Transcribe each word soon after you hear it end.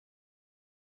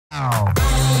Hi,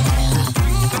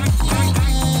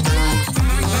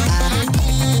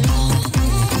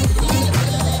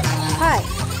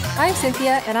 I'm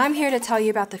Cynthia, and I'm here to tell you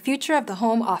about the future of the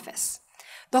home office.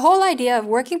 The whole idea of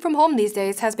working from home these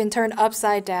days has been turned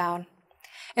upside down.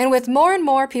 And with more and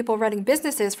more people running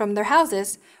businesses from their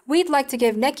houses, we'd like to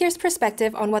give NETGEAR's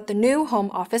perspective on what the new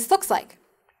home office looks like.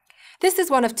 This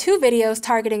is one of 2 videos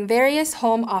targeting various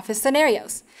home office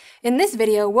scenarios. In this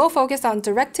video, we'll focus on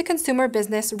direct-to-consumer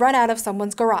business run out of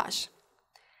someone's garage.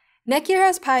 NETGEAR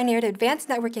has pioneered advanced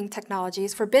networking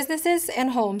technologies for businesses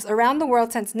and homes around the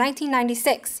world since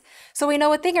 1996, so we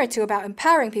know a thing or two about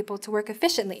empowering people to work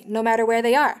efficiently, no matter where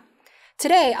they are.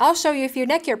 Today, I'll show you a few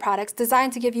NETGEAR products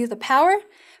designed to give you the power,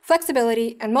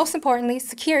 flexibility, and most importantly,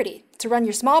 security to run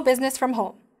your small business from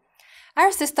home.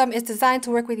 Our system is designed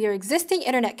to work with your existing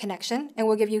internet connection and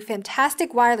will give you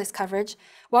fantastic wireless coverage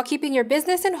while keeping your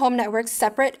business and home networks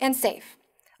separate and safe.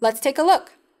 Let's take a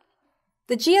look.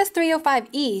 The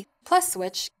GS305E Plus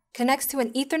switch connects to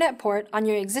an Ethernet port on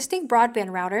your existing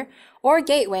broadband router or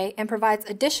gateway and provides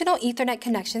additional Ethernet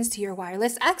connections to your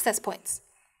wireless access points.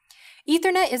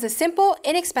 Ethernet is a simple,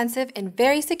 inexpensive, and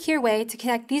very secure way to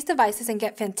connect these devices and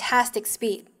get fantastic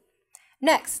speed.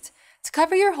 Next, to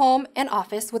cover your home and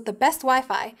office with the best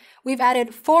Wi-Fi, we've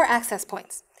added 4 access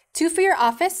points, 2 for your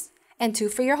office and 2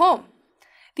 for your home.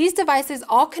 These devices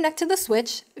all connect to the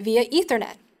switch via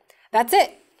Ethernet. That's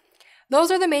it.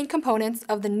 Those are the main components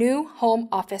of the new home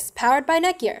office powered by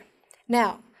NETGEAR.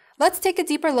 Now, let's take a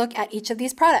deeper look at each of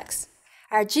these products.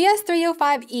 Our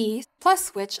GS305E Plus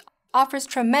switch offers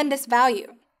tremendous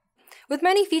value, with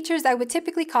many features that would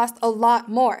typically cost a lot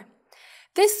more.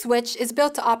 This switch is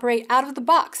built to operate out of the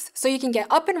box, so you can get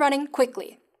up and running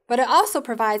quickly, but it also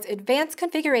provides advanced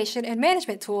configuration and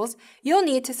management tools you'll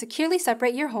need to securely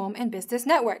separate your home and business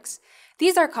networks.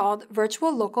 These are called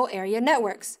Virtual Local Area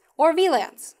Networks, or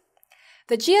VLANs.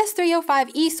 The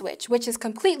GS305E switch, which is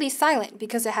completely silent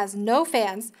because it has no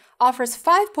fans, offers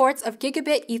 5 ports of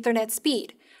gigabit Ethernet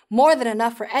speed, more than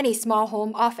enough for any small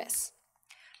home office.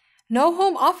 No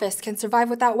home office can survive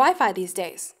without Wi-Fi these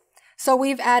days. So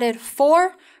we've added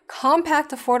 4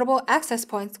 compact, affordable access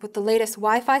points with the latest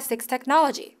Wi-Fi 6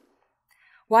 technology.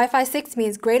 Wi-Fi 6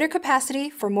 means greater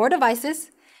capacity for more devices,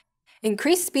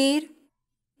 increased speed,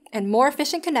 and more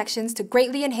efficient connections to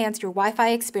greatly enhance your Wi-Fi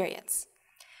experience.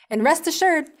 And rest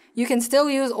assured, you can still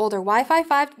use older Wi-Fi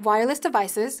 5 wireless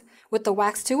devices with the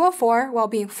WAX204 while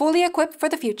being fully equipped for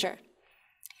the future.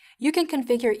 You can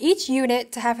configure each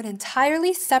unit to have an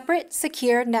entirely separate,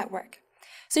 secure network.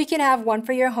 So you can have one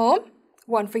for your home,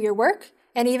 one for your work,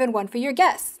 and even one for your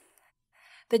guests.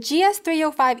 The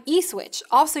GS305E switch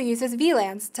also uses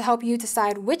VLANs to help you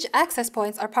decide which access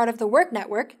points are part of the work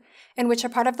network and which are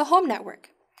part of the home network.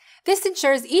 This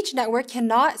ensures each network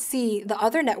cannot see the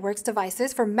other network's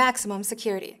devices for maximum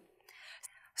security.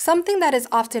 Something that is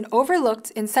often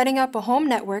overlooked in setting up a home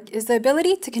network is the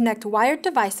ability to connect wired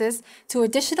devices to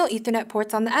additional Ethernet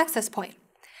ports on the access point.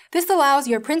 This allows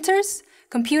your printers,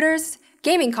 computers,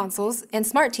 gaming consoles, and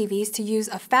smart TVs to use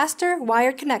a faster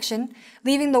wired connection,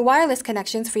 leaving the wireless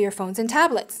connections for your phones and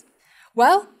tablets.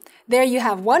 Well, there you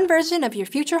have one version of your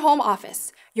future home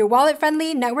office, your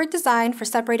wallet-friendly network designed for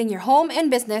separating your home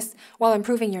and business while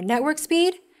improving your network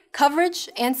speed, coverage,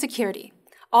 and security,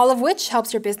 all of which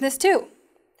helps your business too.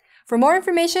 For more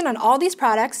information on all these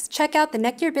products, check out the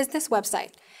NETGEAR Business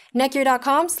website,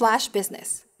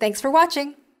 netgear.com/business. Thanks for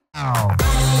watching.